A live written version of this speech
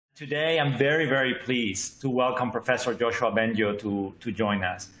Today, I'm very, very pleased to welcome Professor Yoshua Bengio to join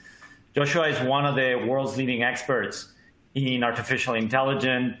us. Joshua is one of the world's leading experts in artificial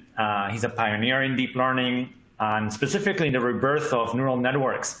intelligence. He's a pioneer in deep learning, and specifically in the rebirth of neural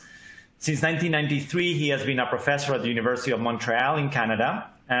networks. Since 1993, he has been a professor at the University of Montréal in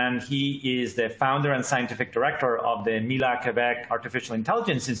Canada, and he is the founder and scientific director of the Mila, Quebec Artificial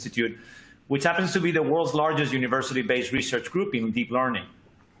Intelligence Institute, which happens to be the world's largest university-based research group in deep learning.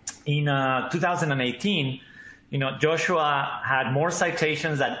 In 2018, Joshua had more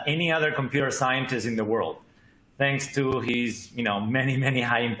citations than any other computer scientist in the world, thanks to his many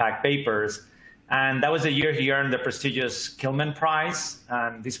high-impact papers. And that was the year he earned the prestigious Kilman Prize.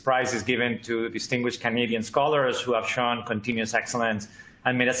 And this prize is given to distinguished Canadian scholars who have shown continuous excellence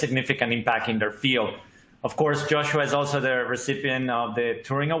and made a significant impact in their field. Of course, Joshua is also the recipient of the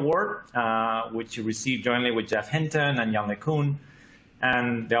Turing Award, which he received jointly with Jeff Hinton and Jan LeCun.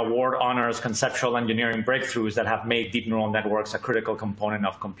 And the award honors conceptual engineering breakthroughs that have made deep neural networks a critical component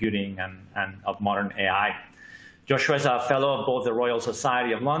of computing and of modern AI. Joshua is a fellow of both the Royal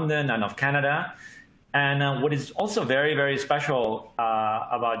Society of London and of Canada. And what is also very, very special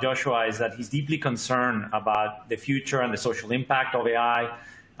about Joshua is that he's deeply concerned about the future and the social impact of AI.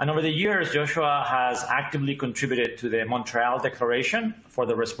 And over the years, Joshua has actively contributed to the Montreal Declaration for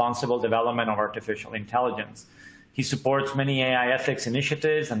the Responsible Development of Artificial Intelligence. He supports many AI ethics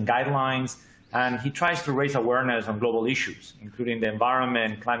initiatives and guidelines, and he tries to raise awareness on global issues, including the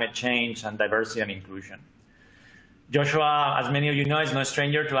environment, climate change, and diversity and inclusion. Joshua, as many of you know, is no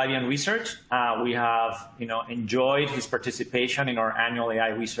stranger to IBM Research. We have enjoyed his participation in our annual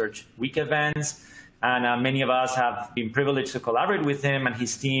AI Research Week events, and many of us have been privileged to collaborate with him and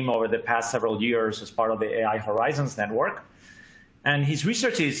his team over the past several years as part of the AI Horizons Network. And his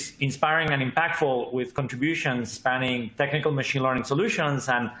research is inspiring and impactful, with contributions spanning technical machine learning solutions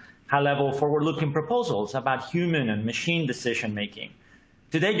and high-level forward-looking proposals about human and machine decision-making.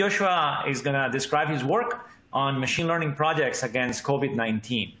 Today, Joshua is going to describe his work on machine learning projects against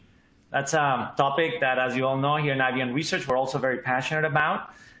COVID-19. That's a topic that, as you all know, here in IBM Research, we're also very passionate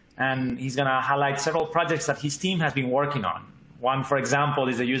about. And he's going to highlight several projects that his team has been working on. One, for example,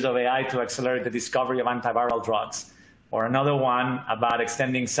 is the use of AI to accelerate the discovery of antiviral drugs. Or another one about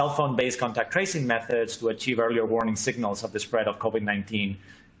extending cell phone-based contact tracing methods to achieve earlier warning signals of the spread of COVID-19,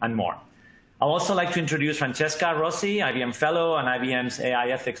 and more. I'd also like to introduce Francesca Rossi, IBM Fellow and IBM's AI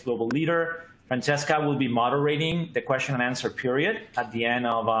Ethics Global Leader. Francesca will be moderating the question and answer period at the end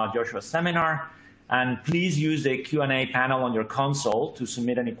of Joshua's seminar. And please use the Q&A panel on your console to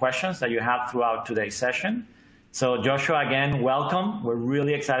submit any questions that you have throughout today's session. So Joshua, again, welcome. We're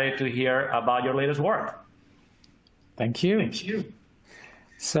really excited to hear about your latest work. Thank you. Thank you.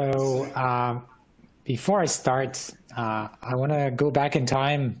 So before I start, I want to go back in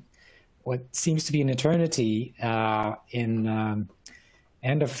time, what seems to be an eternity, in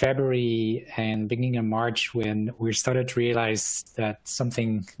end of February and beginning of March, when we started to realize that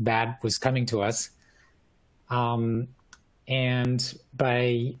something bad was coming to us. And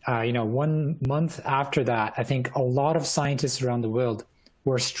by 1 month after that, I think a lot of scientists around the world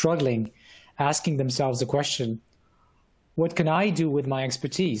were struggling, asking themselves the question, what can I do with my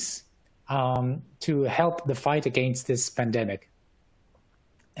expertise to help the fight against this pandemic?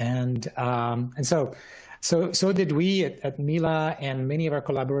 And so did we at Mila and many of our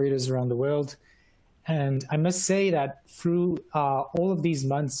collaborators around the world. And I must say that through all of these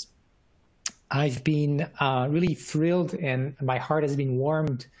months, I've been really thrilled, and my heart has been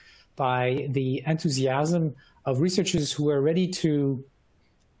warmed by the enthusiasm of researchers who are ready to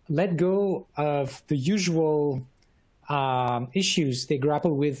let go of the usual issues they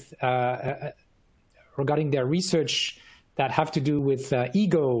grapple with regarding their research that have to do with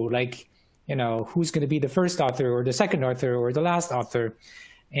ego, like, who's going to be the first author or the second author or the last author,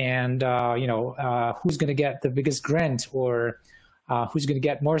 and, who's going to get the biggest grant, or who's going to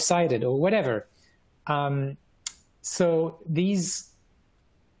get more cited, or whatever. So these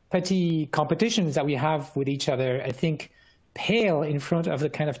petty competitions that we have with each other, I think, pale in front of the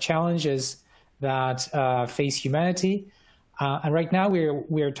kind of challenges that face humanity. And right now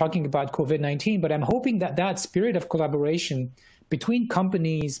we're talking about COVID-19, but I'm hoping that that spirit of collaboration between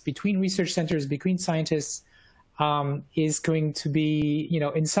companies, between research centers, between scientists is going to be,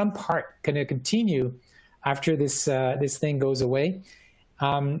 in some part going to continue after this thing goes away.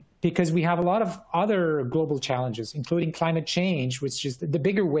 Because we have a lot of other global challenges, including climate change, which is the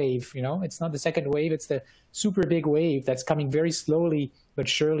bigger wave. It's not the second wave, it's the super big wave that's coming very slowly but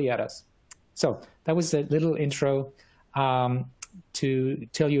surely at us. So that was a little intro to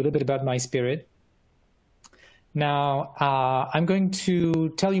tell you a little bit about my spirit. Now, I'm going to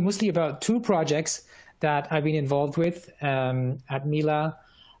tell you mostly about two projects that I've been involved with at Mila.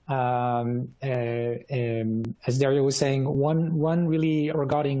 As Dario was saying, one really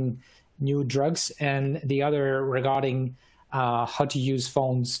regarding new drugs, and the other regarding how to use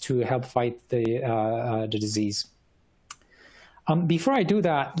phones to help fight the disease. Before I do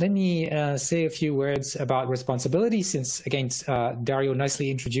that, let me say a few words about responsibility, since, again, Dario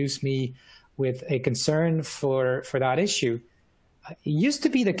nicely introduced me with a concern for that issue. It used to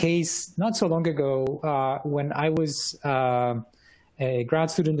be the case not so long ago when I was a grad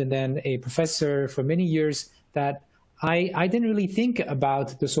student and then a professor for many years, that I didn't really think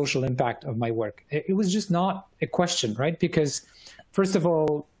about the social impact of my work. It was just not a question, right? Because first of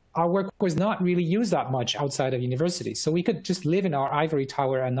all, our work was not really used that much outside of university. So we could just live in our ivory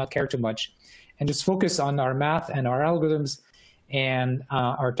tower and not care too much and just focus on our math and our algorithms and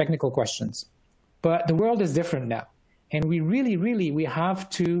our technical questions. But the world is different now. And we really have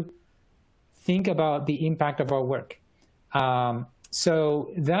to think about the impact of our work.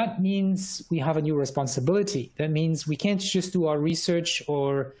 So that means we have a new responsibility. That means we can't just do our research,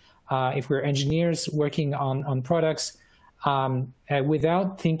 or if we're engineers working on products,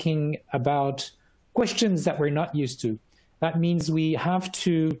 without thinking about questions that we're not used to. That means we have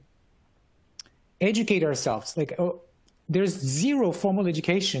to educate ourselves. Like, there's zero formal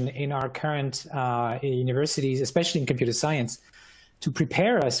education in our current universities, especially in computer science, to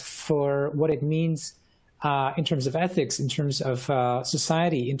prepare us for what it means in terms of ethics, in terms of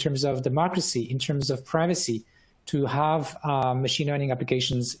society, in terms of democracy, in terms of privacy, to have machine learning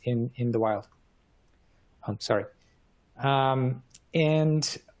applications in the wild. Sorry.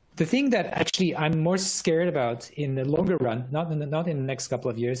 And the thing that actually I'm more scared about in the longer run, not in the next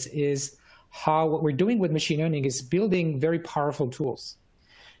couple of years, is how what we're doing with machine learning is building very powerful tools.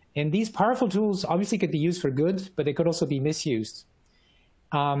 And these powerful tools obviously could be used for good, but they could also be misused.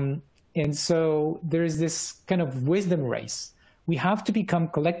 And so there's this kind of wisdom race. We have to become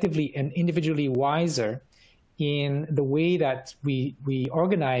collectively and individually wiser in the way that we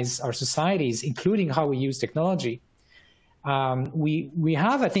organize our societies, including how we use technology. We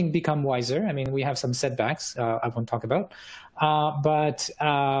have, I think, become wiser. I mean, we have some setbacks I won't talk about, but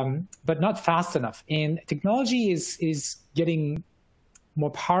not fast enough. And technology is getting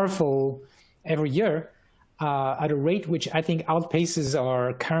more powerful every year at a rate which I think outpaces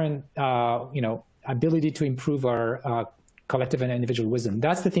our current, ability to improve our collective and individual wisdom.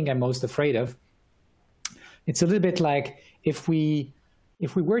 That's the thing I'm most afraid of. It's a little bit like if we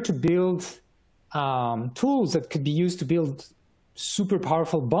were to build tools that could be used to build super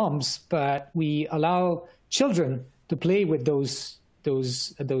powerful bombs, but we allow children to play with those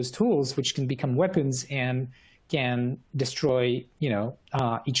tools, which can become weapons and can destroy,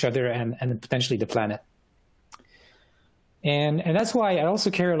 each other and potentially the planet. And that's why I also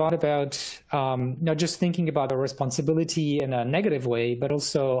care a lot about not just thinking about our responsibility in a negative way, but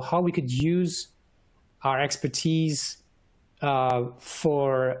also how we could use our expertise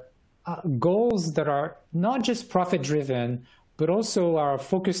for goals that are not just profit-driven, but also are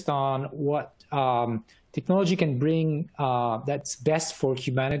focused on what technology can bring that's best for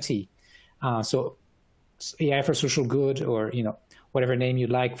humanity. So AI for social good, or whatever name you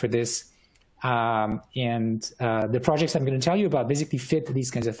like for this. And the projects I'm going to tell you about basically fit these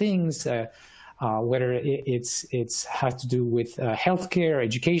kinds of things, whether it's has to do with healthcare,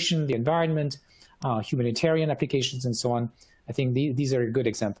 education, the environment, humanitarian applications, and so on. I think these are good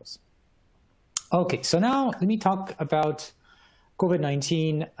examples. Okay, so now let me talk about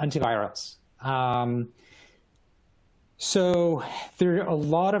COVID-19 antivirals. So there are a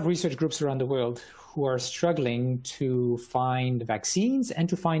lot of research groups around the world who are struggling to find vaccines and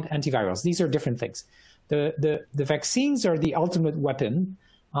to find antivirals. These are different things. The vaccines are the ultimate weapon,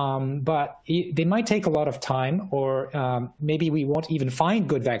 but they might take a lot of time, or maybe we won't even find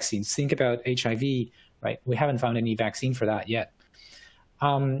good vaccines. Think about HIV, right? We haven't found any vaccine for that yet.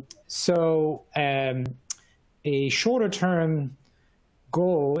 So a shorter term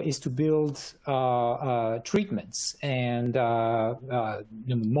goal is to build treatments, and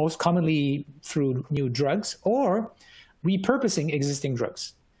most commonly through new drugs or repurposing existing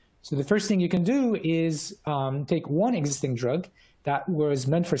drugs. So the first thing you can do is take one existing drug that was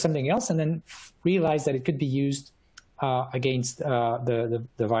meant for something else and then realize that it could be used against the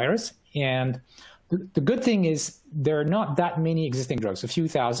virus. And the good thing is there are not that many existing drugs, a few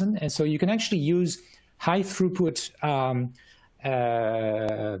thousand, and so you can actually use high throughput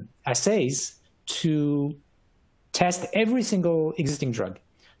assays to test every single existing drug.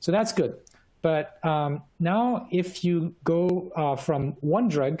 So that's good. But now if you go from one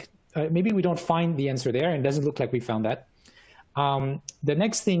drug maybe we don't find the answer there, and it doesn't look like we found that. The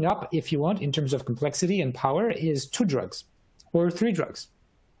next thing up, if you want, in terms of complexity and power, is 2 drugs or 3 drugs.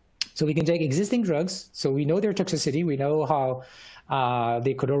 So we can take existing drugs, so we know their toxicity, we know how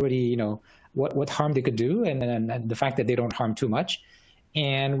they could already, you know, what harm they could do, and the fact that they don't harm too much.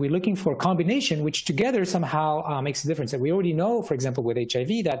 And we're looking for a combination which together somehow makes a difference. And we already know, for example, with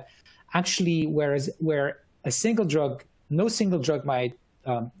HIV, that actually where a single drug, no single drug might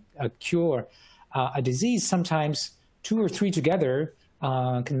cure a disease, sometimes 2 or 3 together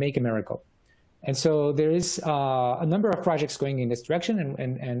can make a miracle. And so there is a number of projects going in this direction,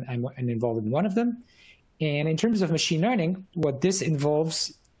 and I'm involved in one of them. And in terms of machine learning, what this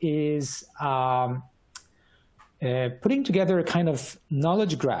involves is putting together a kind of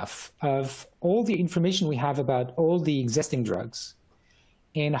knowledge graph of all the information we have about all the existing drugs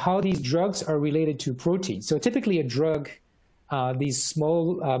and how these drugs are related to proteins. So typically a drug, these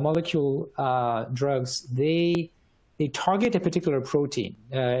small molecule drugs, they target a particular protein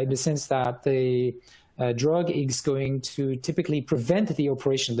in the sense that the drug is going to typically prevent the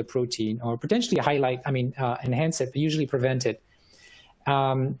operation of the protein, or potentially enhance it, but usually prevent it.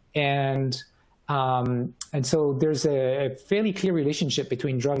 And so there's a fairly clear relationship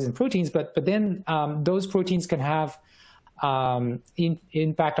between drugs and proteins, but then those proteins can have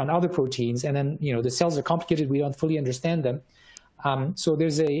impact on other proteins, and then, you know, the cells are complicated, we don't fully understand them. So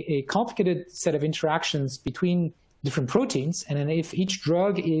there's a complicated set of interactions between different proteins, and then if each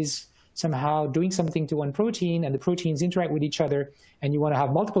drug is somehow doing something to one protein and the proteins interact with each other, and you want to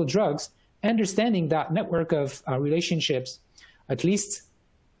have multiple drugs, understanding that network of relationships, at least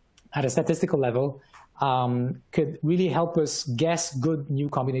at a statistical level, could really help us guess good new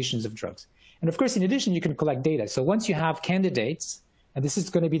combinations of drugs. And of course, in addition, you can collect data. So once you have candidates, and this is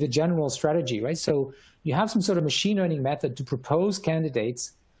going to be the general strategy, right? So you have some sort of machine learning method to propose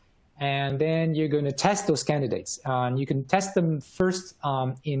candidates, and then you're going to test those candidates. And you can test them first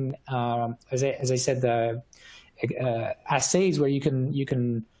in, as I said, the assays where you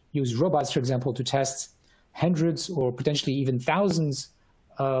can use robots, for example, to test hundreds or potentially even thousands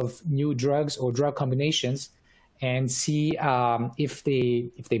of new drugs or drug combinations, and see if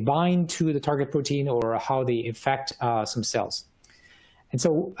they bind to the target protein or how they affect some cells. And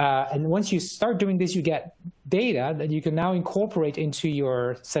so, and once you start doing this, you get data that you can now incorporate into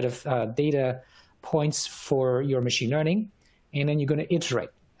your set of data points for your machine learning, and then you're going to iterate.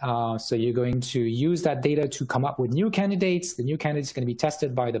 So you're going to use that data to come up with new candidates. The new candidates are going to be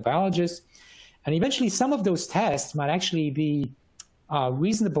tested by the biologists, and eventually some of those tests might actually be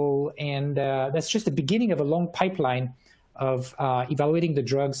reasonable, and that's just the beginning of a long pipeline of evaluating the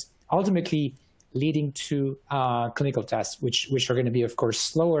drugs, ultimately leading to clinical tests, which are going to be, of course,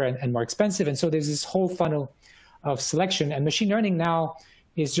 slower and more expensive. And so there's this whole funnel of selection, and machine learning now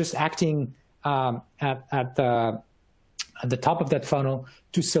is just acting at the top of that funnel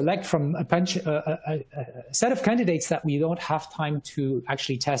to select from a set of candidates that we don't have time to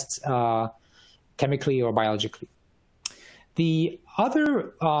actually test chemically or biologically. The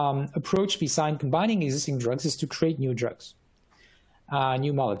other approach beside combining existing drugs is to create new drugs,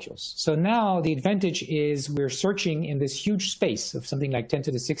 new molecules. So now the advantage is we're searching in this huge space of something like 10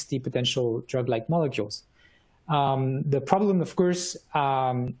 to the 60 potential drug-like molecules. The problem, of course,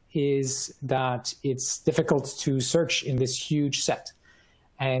 is that it's difficult to search in this huge set.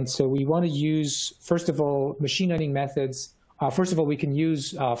 And so we want to use, first of all, machine learning methods. First of all, we can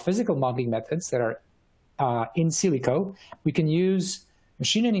use physical modeling methods that are in silico. We can use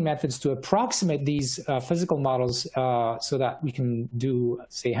machine learning methods to approximate these physical models so that we can do,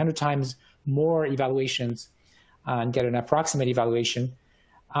 say, 100 times more evaluations and get an approximate evaluation.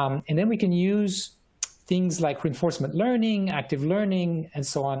 And then we can use things like reinforcement learning, active learning, and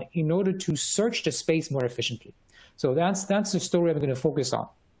so on in order to search the space more efficiently. So that's the story I'm going to focus on.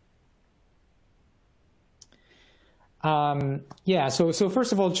 Yeah, so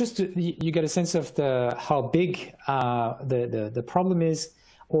first of all, just you get a sense of how big the problem is,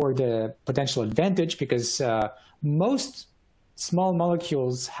 or the potential advantage, because most small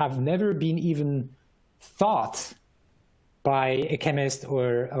molecules have never been even thought by a chemist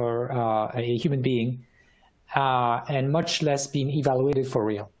or a human being, and much less being evaluated for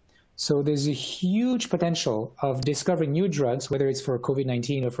real. So there's a huge potential of discovering new drugs, whether it's for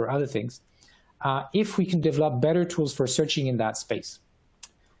COVID-19 or for other things, if we can develop better tools for searching in that space.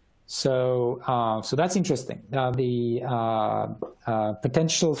 So that's interesting. The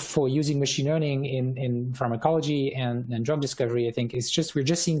potential for using machine learning in pharmacology and drug discovery, I think, is we're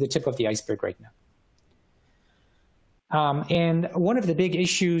just seeing the tip of the iceberg right now. And one of the big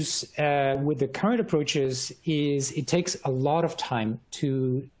issues with the current approaches is it takes a lot of time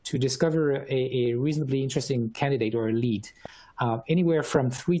to discover a reasonably interesting candidate or a lead, anywhere from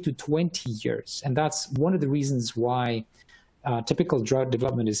 3 to 20 years. And that's one of the reasons why typical drug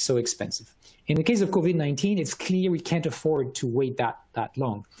development is so expensive. In the case of COVID-19, it's clear we can't afford to wait that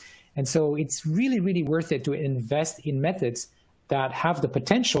long. And so it's really, really worth it to invest in methods that have the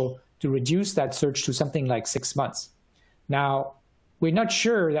potential to reduce that search to something like 6 months. Now, we're not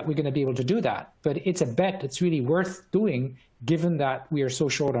sure that we're going to be able to do that, but it's a bet that's really worth doing, given that we are so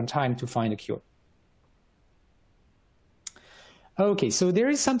short on time to find a cure. Okay, so there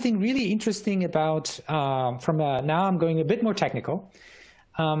is something really interesting about, now I'm going a bit more technical.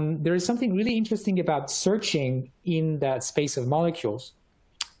 There is something really interesting about searching in that space of molecules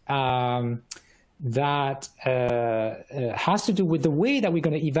that has to do with the way that we're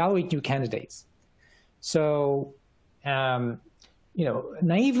going to evaluate new candidates. So,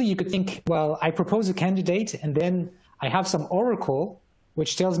 naively, you could think, well, I propose a candidate and then I have some oracle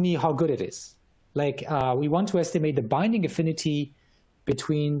which tells me how good it is. Like we want to estimate the binding affinity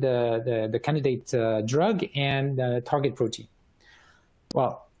between the candidate drug and the target protein.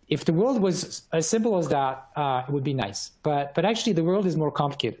 Well, if the world was as simple as that, it would be nice. But actually, the world is more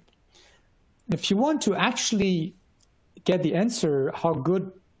complicated. If you want to actually get the answer, how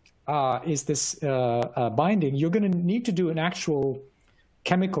good is this binding, you're going to need to do an actual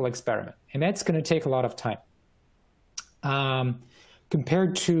chemical experiment, and that's going to take a lot of time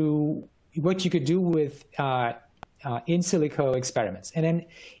compared to what you could do with in silico experiments. And then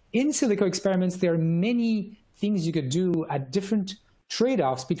in silico experiments, there are many things you could do at different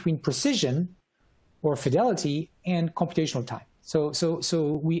trade-offs between precision or fidelity and computational time.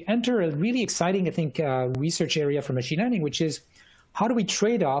 So we enter a really exciting, I think, research area for machine learning, which is how do we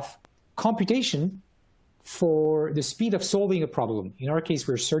trade off computation for the speed of solving a problem? In our case,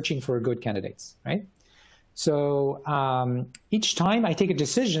 we're searching for good candidates, right? So each time I take a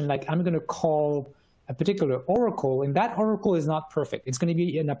decision, like I'm going to call a particular oracle, and that oracle is not perfect. It's going to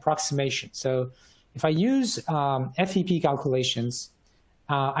be an approximation. So if I use FEP calculations,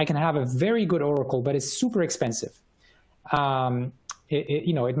 I can have a very good oracle, but it's super expensive.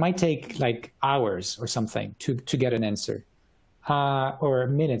 It might take like hours or something to get an answer, or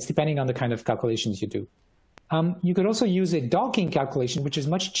minutes, depending on the kind of calculations you do. You could also use a docking calculation, which is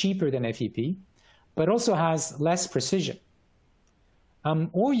much cheaper than FEP, but also has less precision.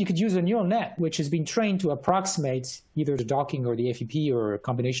 Or you could use a neural net, which has been trained to approximate either the docking or the FEP or a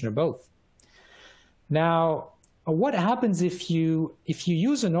combination of both. Now, what happens if you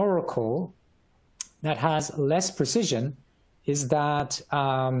use an oracle that has less precision is that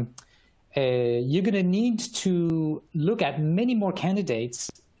you're going to need to look at many more candidates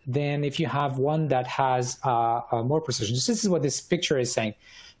than if you have one that has more precision. This is what this picture is saying.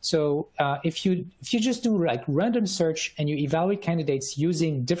 So if you just do like random search and you evaluate candidates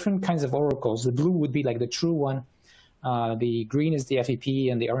using different kinds of oracles, the blue would be like the true one, the green is the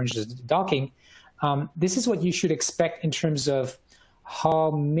FEP, and the orange is the docking. This is what you should expect in terms of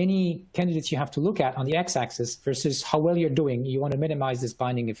how many candidates you have to look at on the x-axis versus how well you're doing. You want to minimize this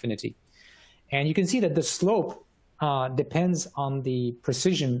binding affinity. And you can see that the slope depends on the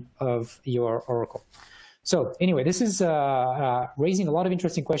precision of your oracle. So anyway, this is raising a lot of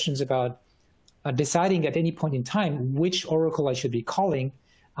interesting questions about deciding at any point in time which oracle I should be calling,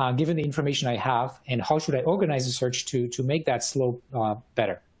 given the information I have, and how should I organize the search to make that slope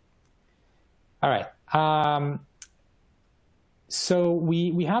better. All right. So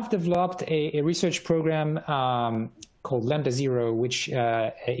we have developed a research program called Lambda Zero, which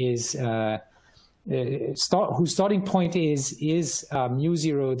is whose starting point is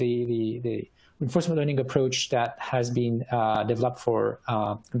mu0, the reinforcement learning approach that has been developed for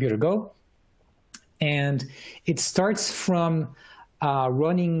computer Go. And it starts from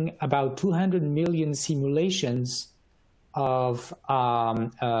running about 200 million simulations of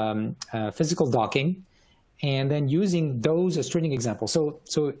physical docking, and then using those as training examples. So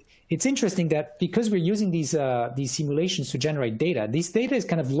it's interesting that because we're using these simulations to generate data, this data is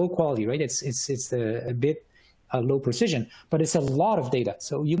kind of low quality, right? It's a bit low precision, but it's a lot of data.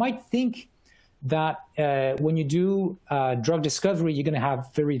 So you might think that when you do drug discovery, you're going to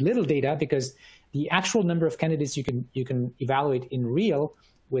have very little data because the actual number of candidates you can evaluate in real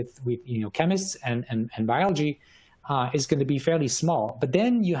with chemists and biology is going to be fairly small. But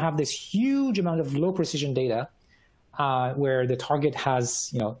then you have this huge amount of low precision data where the target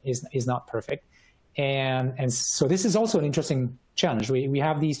has is not perfect, and so this is also an interesting challenge. We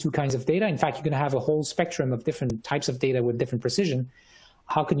have these two kinds of data. In fact, you're going to have a whole spectrum of different types of data with different precision.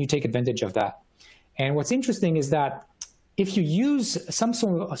 How can you take advantage of that? And what's interesting is that if you use some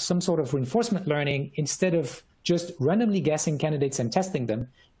sort of reinforcement learning instead of just randomly guessing candidates and testing them,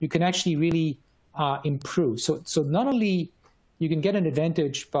 you can actually really improve. So not only you can get an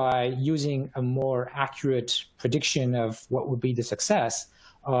advantage by using a more accurate prediction of what would be the success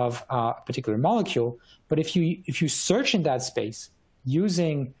of a particular molecule, but if you search in that space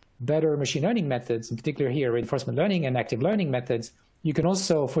using better machine learning methods, in particular here reinforcement learning and active learning methods, you can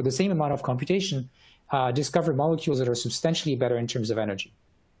also, for the same amount of computation, discover molecules that are substantially better in terms of energy.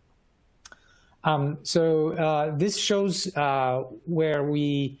 This shows where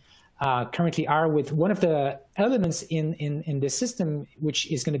we currently are with one of the elements in this system, which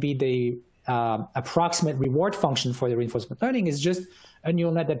is going to be the approximate reward function for the reinforcement learning, is just a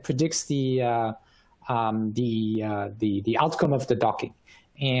neural net that predicts the outcome of the docking.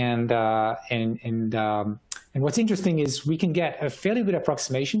 And what's interesting is we can get a fairly good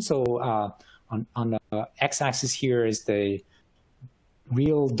approximation. So on the x-axis here is the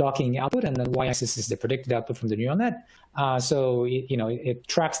real docking output, and the y-axis is the predicted output from the neural net. So it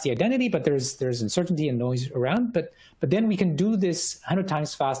tracks the identity, but there's uncertainty and noise around. But then we can do this 100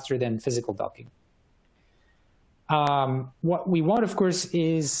 times faster than physical docking. What we want, of course,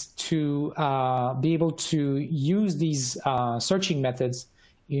 is to be able to use these searching methods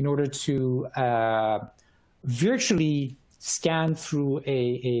in order to virtually scan through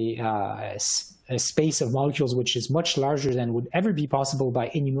a space of molecules which is much larger than would ever be possible by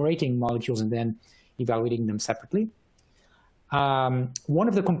enumerating molecules and then evaluating them separately. One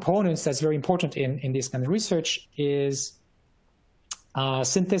of the components that's very important in this kind of research is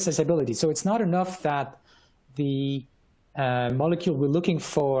synthesizability. So it's not enough that the molecule we're looking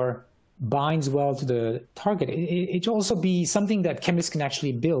for binds well to the target. It should also be something that chemists can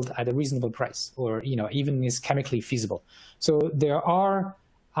actually build at a reasonable price, or even is chemically feasible. So there are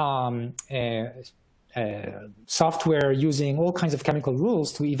software using all kinds of chemical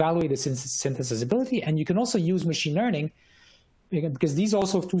rules to evaluate the synthesizability, and you can also use machine learning because these are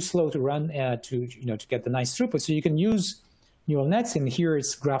also too slow to run to get the nice throughput. So you can use neural nets, and here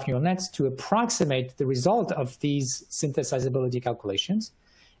it's graph neural nets, to approximate the result of these synthesizability calculations.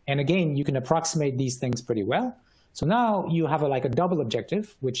 And again, you can approximate these things pretty well. So now you have a double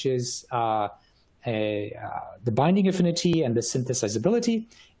objective, which is the binding affinity and the synthesizability.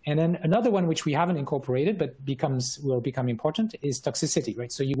 And then another one which we haven't incorporated but will become important is toxicity,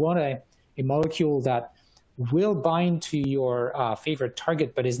 right? So you want a molecule that will bind to your favorite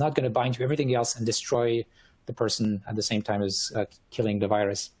target, but is not going to bind to everything else and destroy the person at the same time as killing the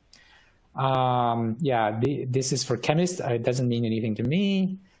virus. This is for chemists. It doesn't mean anything to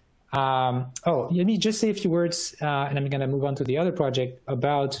me. Let me just say a few words, and I'm going to move on to the other project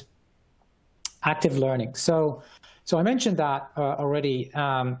about active learning. So I mentioned that already.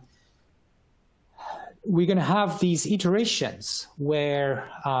 We're going to have these iterations where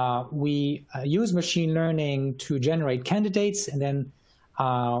we use machine learning to generate candidates, and then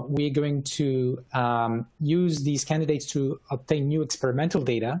we're going to use these candidates to obtain new experimental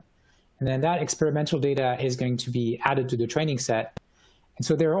data. And then that experimental data is going to be added to the training set. And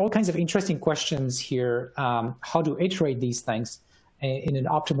so there are all kinds of interesting questions here, how to iterate these things in an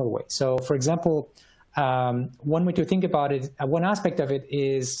optimal way. So for example, one way to think about it, one aspect of it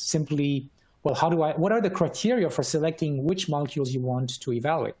is simply, well, what are the criteria for selecting which molecules you want to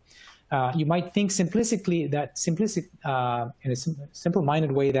evaluate? You might think simplistically that in a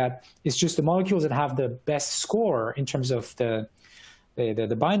simple-minded way, that it's just the molecules that have the best score in terms of the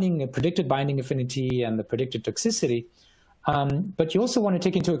binding, the predicted binding affinity and the predicted toxicity. But you also want to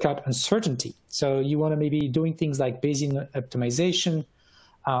take into account uncertainty. So you want to maybe doing things like Bayesian optimization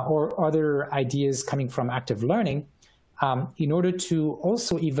or other ideas coming from active learning in order to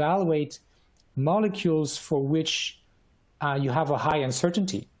also evaluate molecules for which you have a high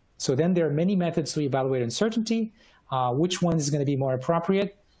uncertainty. So then there are many methods to evaluate uncertainty, which one is going to be more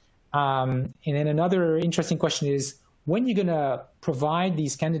appropriate. And then another interesting question is, when you're going to provide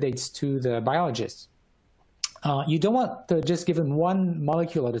these candidates to the biologists, you don't want to just give them one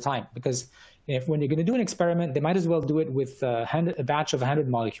molecule at a time, because when you're going to do an experiment, they might as well do it with a batch of 100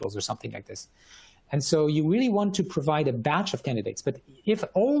 molecules or something like this. And so you really want to provide a batch of candidates. But if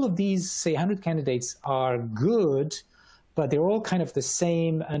all of these, say, 100 candidates are good, but they're all kind of the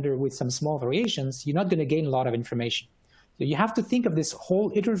same with some small variations, you're not going to gain a lot of information. So you have to think of this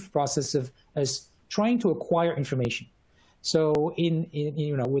whole iterative process as trying to acquire information. So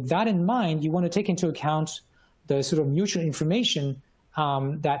with that in mind, you want to take into account the sort of mutual information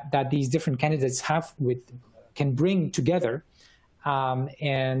that these different candidates can bring together.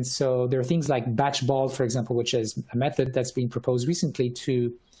 And so there are things like batch ball, for example, which is a method that's been proposed recently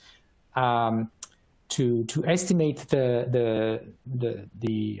to to estimate the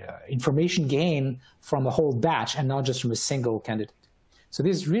information gain from a whole batch and not just from a single candidate. So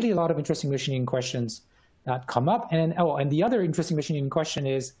there's really a lot of interesting machine learning questions that come up. And the other interesting machine learning question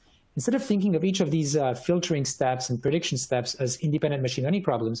is, instead of thinking of each of these filtering steps and prediction steps as independent machine learning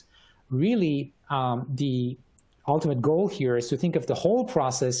problems, really the ultimate goal here is to think of the whole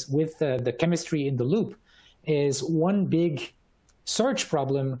process with the chemistry in the loop is one big search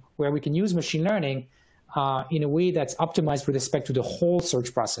problem where we can use machine learning in a way that's optimized with respect to the whole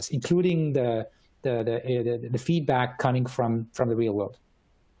search process, including the feedback coming from the real world.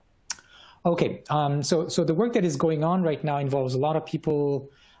 Okay, so the work that is going on right now involves a lot of people.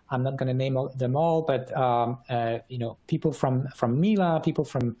 I'm not going to name them all, but people from Mila, people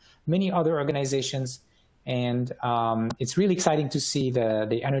from many other organizations, and it's really exciting to see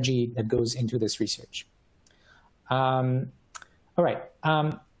the energy that goes into this research. All right.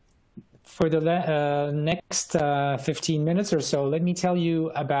 For the next 15 minutes or so, let me tell you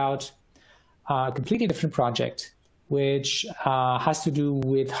about a completely different project, which has to do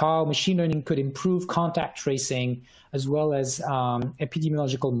with how machine learning could improve contact tracing as well as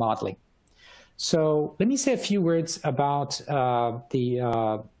epidemiological modeling. So let me say a few words about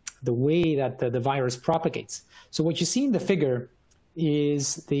the way that the virus propagates. So what you see in the figure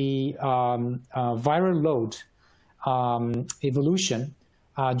is the viral load evolution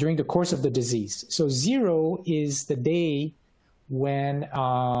during the course of the disease. So 0 is the day when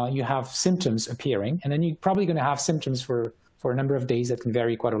you have symptoms appearing, and then you're probably going to have symptoms for a number of days that can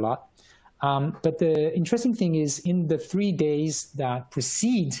vary quite a lot. But the interesting thing is, in the 3 days that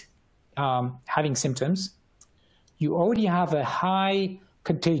precede having symptoms, you already have a high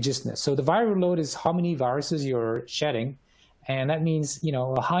contagiousness. So the viral load is how many viruses you're shedding, and that means,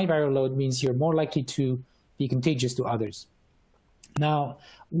 a high viral load means you're more likely to be contagious to others. Now,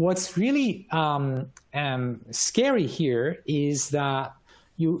 what's really scary here is that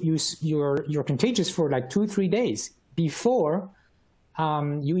you're contagious for like 2-3 days before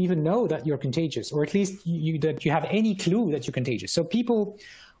you even know that you're contagious, or at least that you have any clue that you're contagious. So people,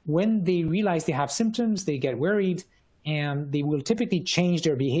 when they realize they have symptoms, they get worried, and they will typically change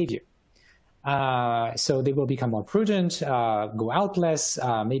their behavior. So they will become more prudent, go out less,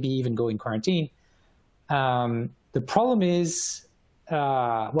 maybe even go in quarantine. The problem is,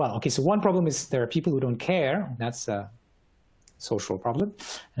 so one problem is there are people who don't care. That's a social problem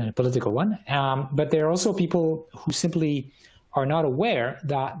and a political one. But there are also people who simply are not aware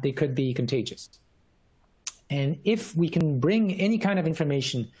that they could be contagious. And if we can bring any kind of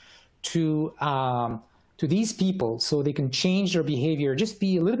information to these people so they can change their behavior, just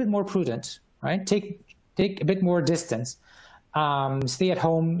be a little bit more prudent, right? Take a bit more distance, stay at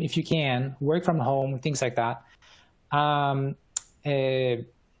home if you can, work from home, things like that.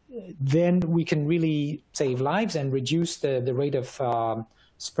 Then we can really save lives and reduce the rate of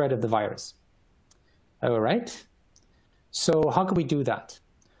spread of the virus. All right. So how can we do that?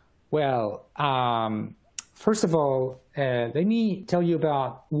 Well, first of all, let me tell you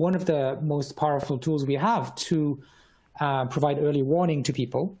about one of the most powerful tools we have to provide early warning to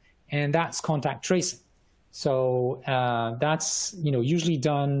people, and that's contact tracing. So that's usually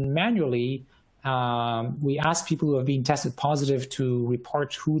done manually. We ask people who have been tested positive to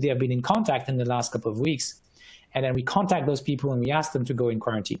report who they have been in contact in the last couple of weeks, and then we contact those people and we ask them to go in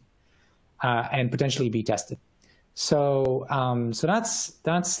quarantine and potentially be tested. So that's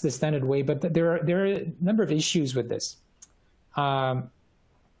the standard way, but there are a number of issues with this.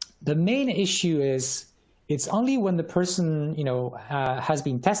 The main issue is it's only when the person has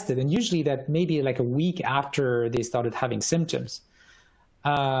been tested, and usually that maybe like a week after they started having symptoms,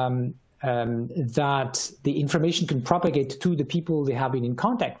 that the information can propagate to the people they have been in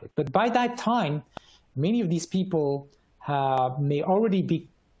contact with. But by that time, many of these people may already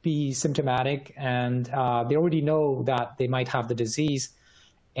be symptomatic, and they already know that they might have the disease,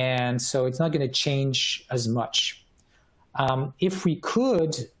 and so it's not going to change as much. If we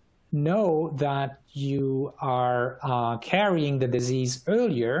could know that you are carrying the disease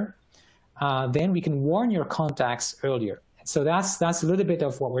earlier, then we can warn your contacts earlier. So that's a little bit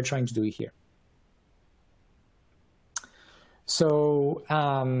of what we're trying to do here. So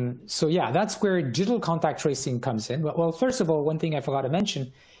yeah, that's where digital contact tracing comes in. Well, first of all, one thing I forgot to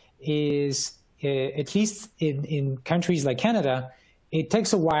mention is, at least in countries like Canada, it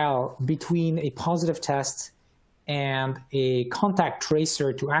takes a while between a positive test and a contact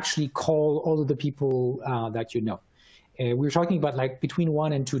tracer to actually call all of the people that you know. We're talking about like between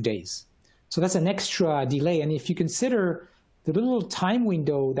 1 and 2 days. So that's an extra delay. And if you consider the little time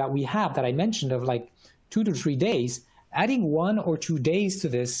window that we have that I mentioned of like 2 to 3 days, adding 1 or 2 days to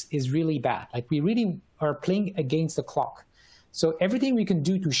this is really bad. Like, we really are playing against the clock. So everything we can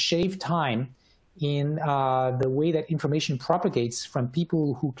do to shave time in the way that information propagates from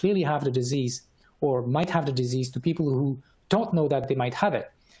people who clearly have the disease or might have the disease to people who don't know that they might have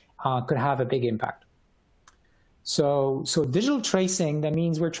it could have a big impact. So digital tracing, that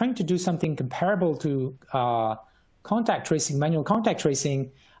means we're trying to do something comparable to contact tracing, manual contact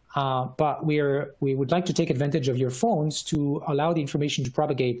tracing, but we would like to take advantage of your phones to allow the information to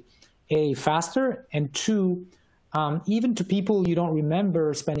propagate, A, faster, and 2, even to people you don't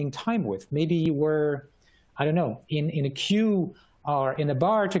remember spending time with. Maybe you were, I don't know, in a queue or in a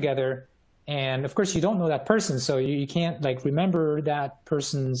bar together, and of course you don't know that person, so you can't like remember that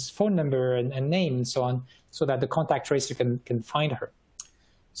person's phone number and name and so on, so that the contact tracer can find her.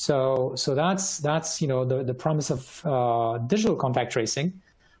 So that's you know, the promise of digital contact tracing,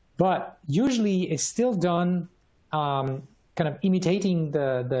 but usually it's still done kind of imitating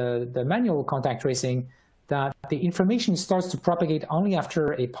the manual contact tracing, that the information starts to propagate only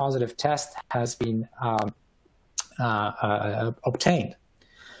after a positive test has been obtained.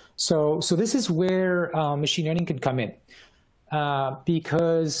 So this is where machine learning can come in,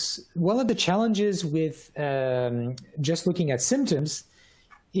 because one of the challenges with just looking at symptoms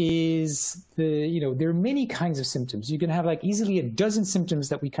is there are many kinds of symptoms. You can have like easily a dozen symptoms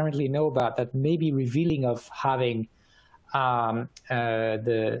that we currently know about that may be revealing of having the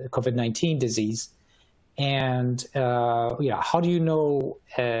COVID-19 disease. And how do you know?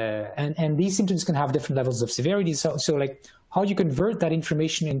 And these symptoms can have different levels of severity. So like, how do you convert that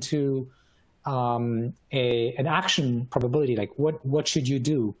information into an action probability? Like, what should you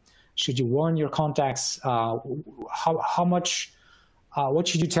do? Should you warn your contacts? How much? What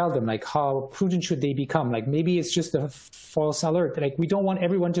should you tell them? Like, how prudent should they become? Like, maybe it's just a false alert. Like, we don't want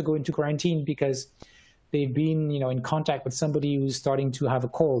everyone to go into quarantine because they've been, in contact with somebody who's starting to have a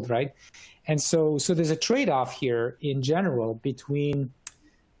cold, right? And so there's a trade-off here in general between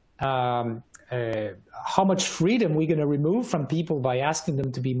how much freedom we're going to remove from people by asking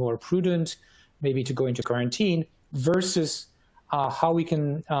them to be more prudent, maybe to go into quarantine, versus how we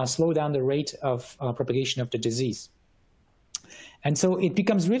can slow down the rate of propagation of the disease. And so it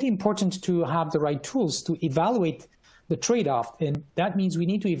becomes really important to have the right tools to evaluate the trade-off. And that means we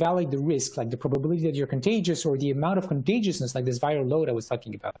need to evaluate the risk, like the probability that you're contagious or the amount of contagiousness, like this viral load I was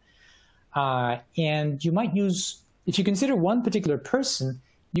talking about. And you might use, if you consider one particular person,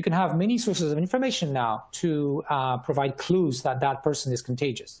 you can have many sources of information now to provide clues that that person is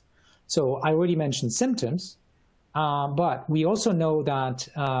contagious. So I already mentioned symptoms, but we also know that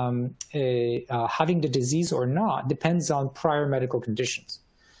having the disease or not depends on prior medical conditions.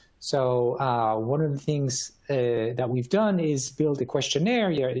 So one of the things that we've done is build a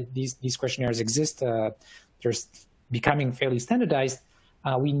questionnaire. These questionnaires exist. They're becoming fairly standardized.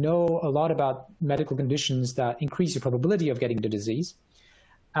 We know a lot about medical conditions that increase your probability of getting the disease.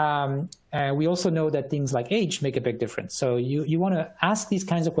 And we also know that things like age make a big difference. So you want to ask these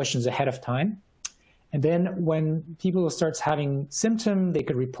kinds of questions ahead of time. And then when people start having symptoms, they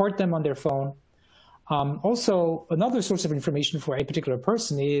could report them on their phone. Also, another source of information for a particular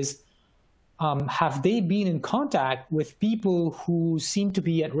person is, have they been in contact with people who seem to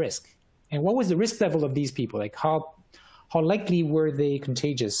be at risk? And what was the risk level of these people? Like how likely were they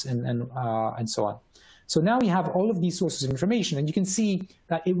contagious and so on. So now we have all of these sources of information, and you can see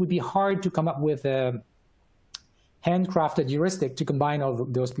that it would be hard to come up with a handcrafted heuristic to combine all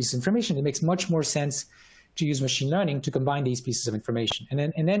of those pieces of information. It makes much more sense to use machine learning to combine these pieces of information.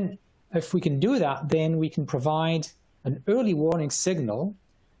 And then if we can do that, then we can provide an early warning signal,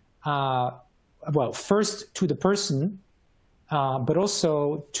 well, first to the person, but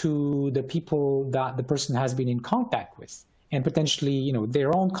also to the people that the person has been in contact with, and potentially,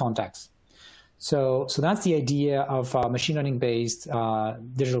 their own contacts. So that's the idea of machine learning-based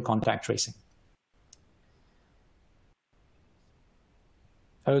digital contact tracing.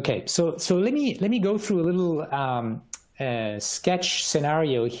 Okay, so let me go through a little sketch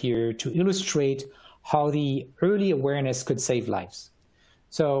scenario here to illustrate how the early awareness could save lives.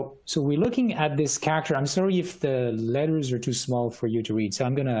 So we're looking at this character. I'm sorry if the letters are too small for you to read, so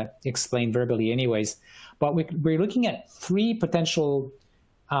I'm going to explain verbally anyways. But we're looking at three potential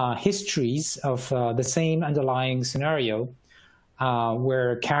histories of the same underlying scenario,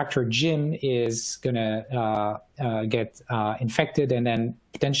 where character Jim is going to get infected and then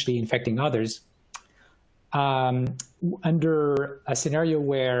potentially infecting others. Under a scenario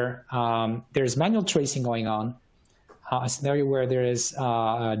where there's manual tracing going on, a scenario where there is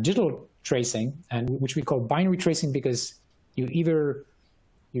digital tracing, and which we call binary tracing, because you either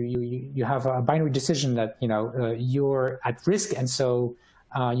you have a binary decision that you're at risk, and so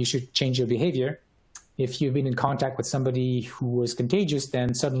you should change your behavior. If you've been in contact with somebody who was contagious,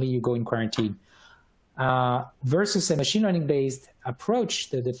 then suddenly you go in quarantine. Versus a machine learning based approach,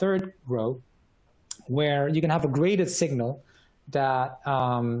 the third row, where you can have a graded signal that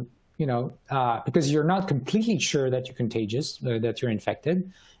because you're not completely sure that you're contagious, that you're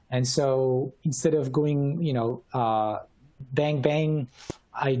infected. And so instead of going, bang, bang,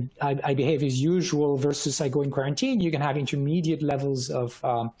 I behave as usual versus I go in quarantine, you can have intermediate levels of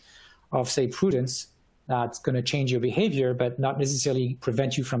say, prudence that's going to change your behavior, but not necessarily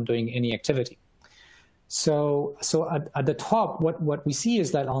prevent you from doing any activity. So at the top, what we see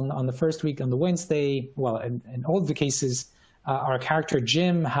is that on the first week, on the Wednesday, well, in all of the cases, our character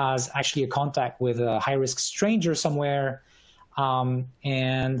Jim has actually a contact with a high-risk stranger somewhere.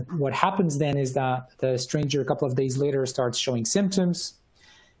 And what happens then is that the stranger a couple of days later starts showing symptoms.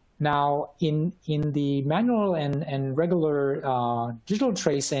 Now, in the manual and regular digital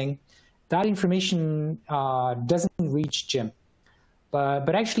tracing, that information doesn't reach Jim.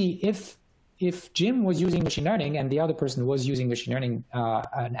 But actually, if Jim was using machine learning and the other person was using machine learning,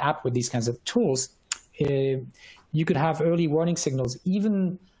 an app with these kinds of tools, you could have early warning signals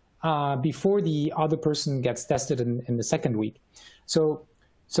even before the other person gets tested in the second week. So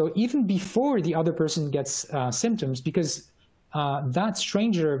even before the other person gets symptoms, because that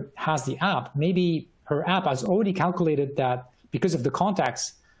stranger has the app, maybe her app has already calculated that because of the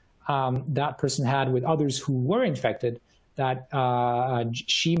contacts that person had with others who were infected, that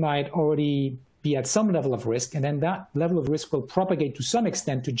she might already be at some level of risk, and then that level of risk will propagate to some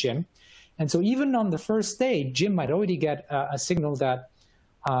extent to Jim. And so even on the first day, Jim might already get a signal that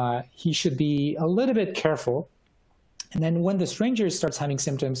he should be a little bit careful. And then when the stranger starts having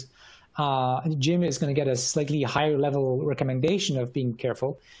symptoms, Jim is going to get a slightly higher level recommendation of being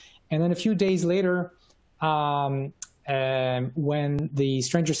careful. And then a few days later, when the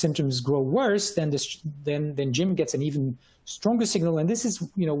stranger symptoms grow worse, then Jim gets an even stronger signal. And this is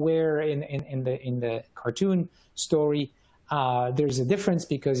where in the cartoon story there's a difference,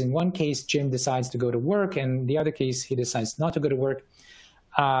 because in one case Jim decides to go to work, and the other case he decides not to go to work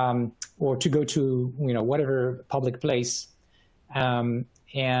or to go to whatever public place. And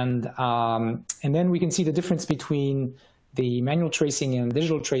then we can see the difference between the manual tracing and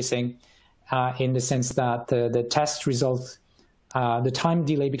digital tracing. In the sense that the test result, the time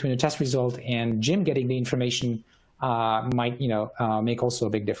delay between the test result and Jim getting the information might, make also a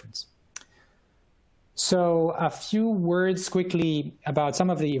big difference. So a few words quickly about some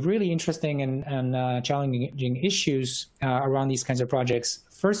of the really interesting and challenging issues around these kinds of projects.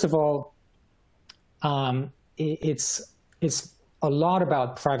 First of all, it's a lot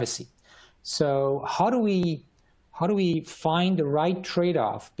about privacy. So how do we find the right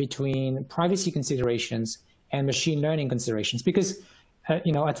trade-off between privacy considerations and machine learning considerations? Because,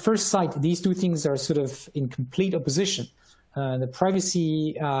 at first sight, these two things are sort of in complete opposition. The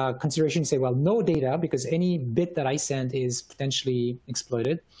privacy considerations say, well, no data, because any bit that I send is potentially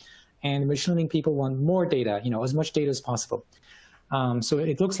exploited. And machine learning people want more data, as much data as possible. So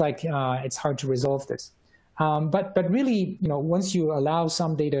it looks like it's hard to resolve this. But really, once you allow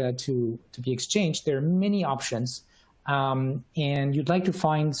some data to be exchanged, there are many options. And you'd like to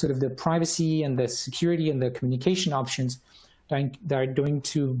find sort of the privacy and the security and the communication options that are going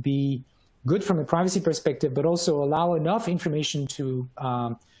to be good from a privacy perspective, but also allow enough information to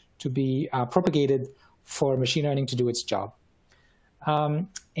be propagated for machine learning to do its job.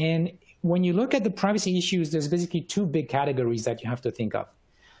 And when you look at the privacy issues, there's basically two big categories that you have to think of.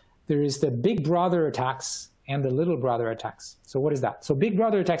 There is the big brother attacks and the little brother attacks. So what is that? So big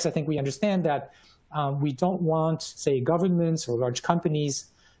brother attacks, I think we understand that we don't want, say, governments or large companies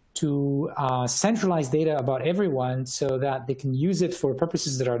to centralize data about everyone so that they can use it for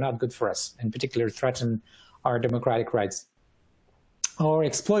purposes that are not good for us, in particular threaten our democratic rights or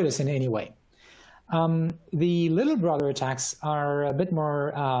exploit us in any way. The little brother attacks are a bit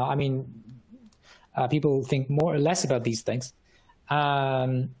more, people think more or less about these things.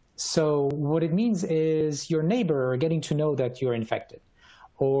 So what it means is your neighbor getting to know that you're infected,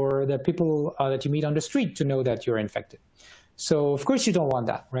 or the people that you meet on the street to know that you're infected. So of course you don't want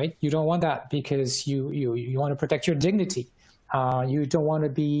that, right? You don't want that because you want to protect your dignity. You don't want to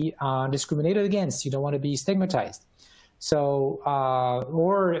be discriminated against. You don't want to be stigmatized. So,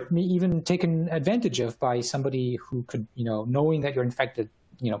 or even taken advantage of by somebody who could, knowing that you're infected,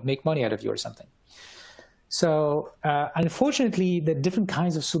 make money out of you or something. So unfortunately, the different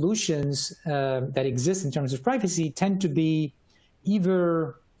kinds of solutions that exist in terms of privacy tend to be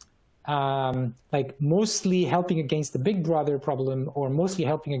either like mostly helping against the big brother problem or mostly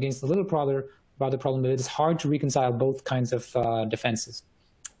helping against the little brother problem. It is hard to reconcile both kinds of defenses.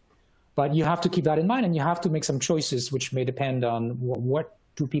 But you have to keep that in mind, and you have to make some choices which may depend on what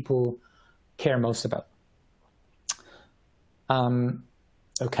do people care most about.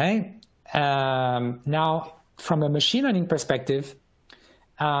 Okay. Now, from a machine learning perspective,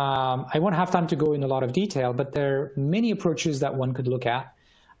 I won't have time to go in a lot of detail, but there are many approaches that one could look at.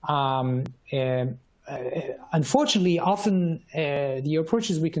 Unfortunately, often the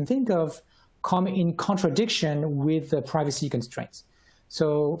approaches we can think of come in contradiction with the privacy constraints.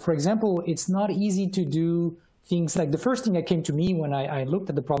 So, for example, it's not easy to do things like the first thing that came to me when I looked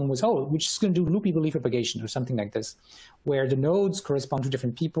at the problem was, oh, we're just going to do loopy belief propagation or something like this, where the nodes correspond to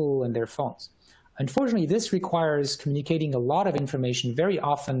different people and their phones. Unfortunately, this requires communicating a lot of information very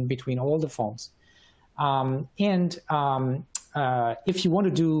often between all the phones. If you want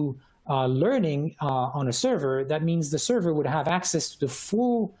to do learning on a server, that means the server would have access to the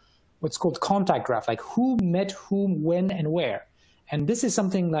full, what's called contact graph, like who met whom, when, and where. And this is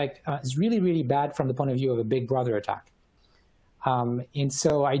something like is really, really bad from the point of view of a big brother attack. And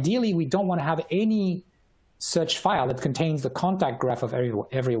so ideally, we don't want to have any such file that contains the contact graph of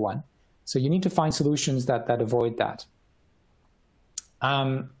everyone. So you need to find solutions that avoid that.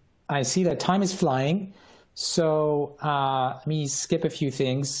 I see that time is flying. So let me skip a few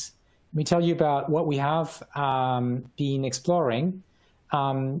things. Let me tell you about what we have been exploring.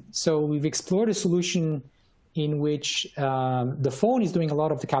 So we've explored a solution in which the phone is doing a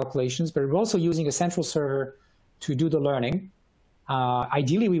lot of the calculations, but we're also using a central server to do the learning.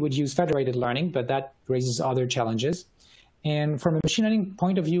 Ideally, we would use federated learning, but that raises other challenges. And from a machine learning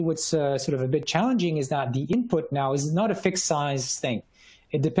point of view, what's sort of a bit challenging is that the input now is not a fixed size thing.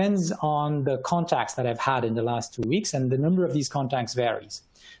 It depends on the contacts that I've had in the last 2 weeks, and the number of these contacts varies.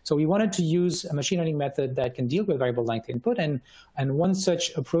 So we wanted to use a machine learning method that can deal with variable length input, and one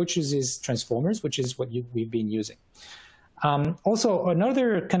such approach is transformers, which is what we've been using. Also,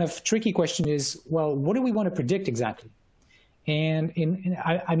 another kind of tricky question is, well, what do we want to predict exactly? And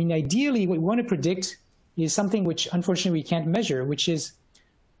I mean, ideally, what we want to predict is something which, unfortunately, we can't measure, which is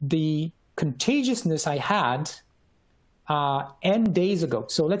the contagiousness I had N days ago.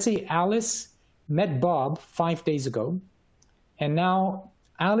 So let's say Alice met Bob 5 days ago, and now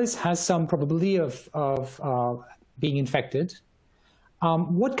Alice has some probability of being infected.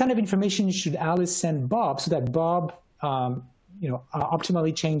 What kind of information should Alice send Bob so that Bob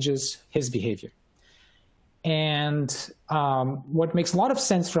optimally changes his behavior? And what makes a lot of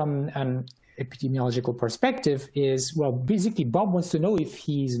sense from an epidemiological perspective is, well, basically Bob wants to know if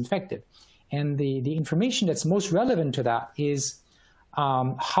he's infected. And the information that's most relevant to that is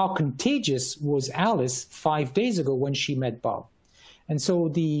how contagious was Alice 5 days ago when she met Bob. And so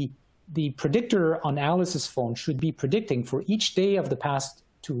the predictor on Alice's phone should be predicting for each day of the past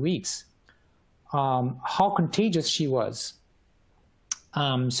 2 weeks how contagious she was,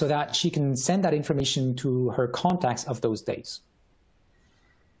 so that she can send that information to her contacts of those days.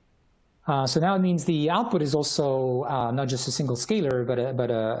 So now it means the output is also not just a single scalar, but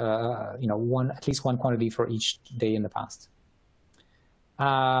at least one quantity for each day in the past.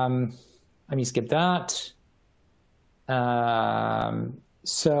 Let me skip that.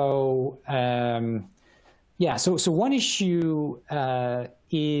 So one issue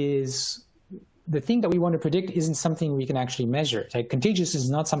is the thing that we want to predict isn't something we can actually measure. Like, contagiousness is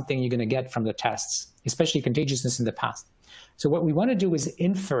not something you're going to get from the tests, especially contagiousness in the past. So what we want to do is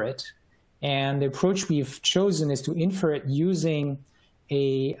infer it. And the approach we've chosen is to infer it using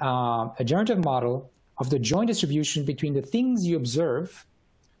a generative model of the joint distribution between the things you observe,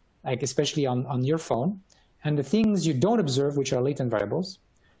 like especially on your phone, and the things you don't observe, which are latent variables,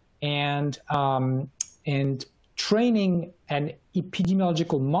 and training an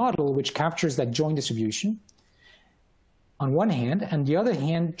epidemiological model which captures that joint distribution on one hand, and the other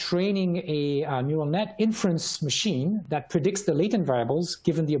hand, training a neural net inference machine that predicts the latent variables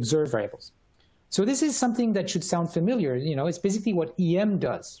given the observed variables. So this is something that should sound familiar. It's basically what EM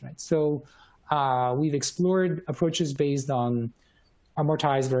does, right? So we've explored approaches based on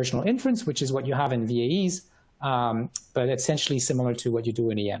amortized variational inference, which is what you have in VAEs, but essentially similar to what you do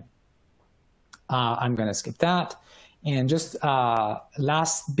in EM. I'm going to skip that. And just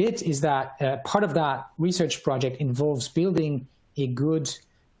last bit is that part of that research project involves building a good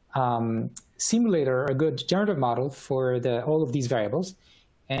simulator, a good generative model for all of these variables.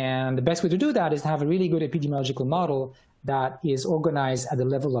 And the best way to do that is to have a really good epidemiological model that is organized at the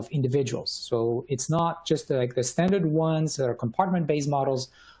level of individuals. So it's not just like the standard ones that are compartment-based models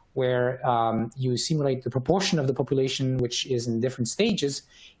where you simulate the proportion of the population which is in different stages.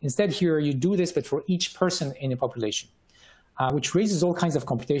 Instead here, you do this, but for each person in a population, which raises all kinds of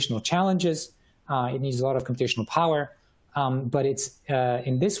computational challenges. It needs a lot of computational power, but it's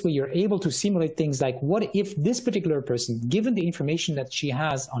in this way, you're able to simulate things like, what if this particular person, given the information that she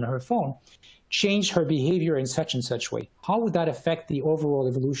has on her phone, changed her behavior in such and such way? How would that affect the overall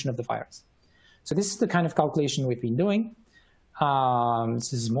evolution of the virus? So this is the kind of calculation we've been doing.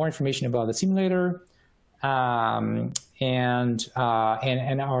 This is more information about the simulator. And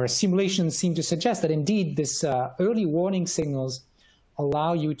our simulations seem to suggest that indeed this early warning signals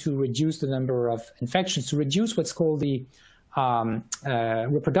allow you to reduce the number of infections, to reduce what's called the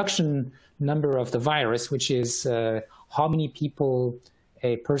reproduction number of the virus, which is how many people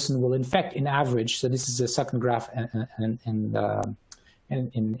a person will infect in average. So this is the second graph in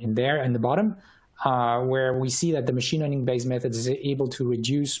there in the bottom, where we see that the machine learning-based method is able to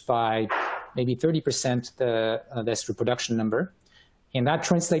reduce by maybe 30% this reproduction number. And that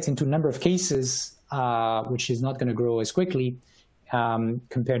translates into number of cases, which is not going to grow as quickly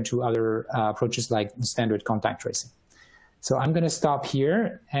compared to other approaches like standard contact tracing. So I'm going to stop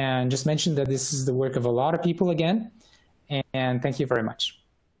here and just mention that this is the work of a lot of people again. And thank you very much.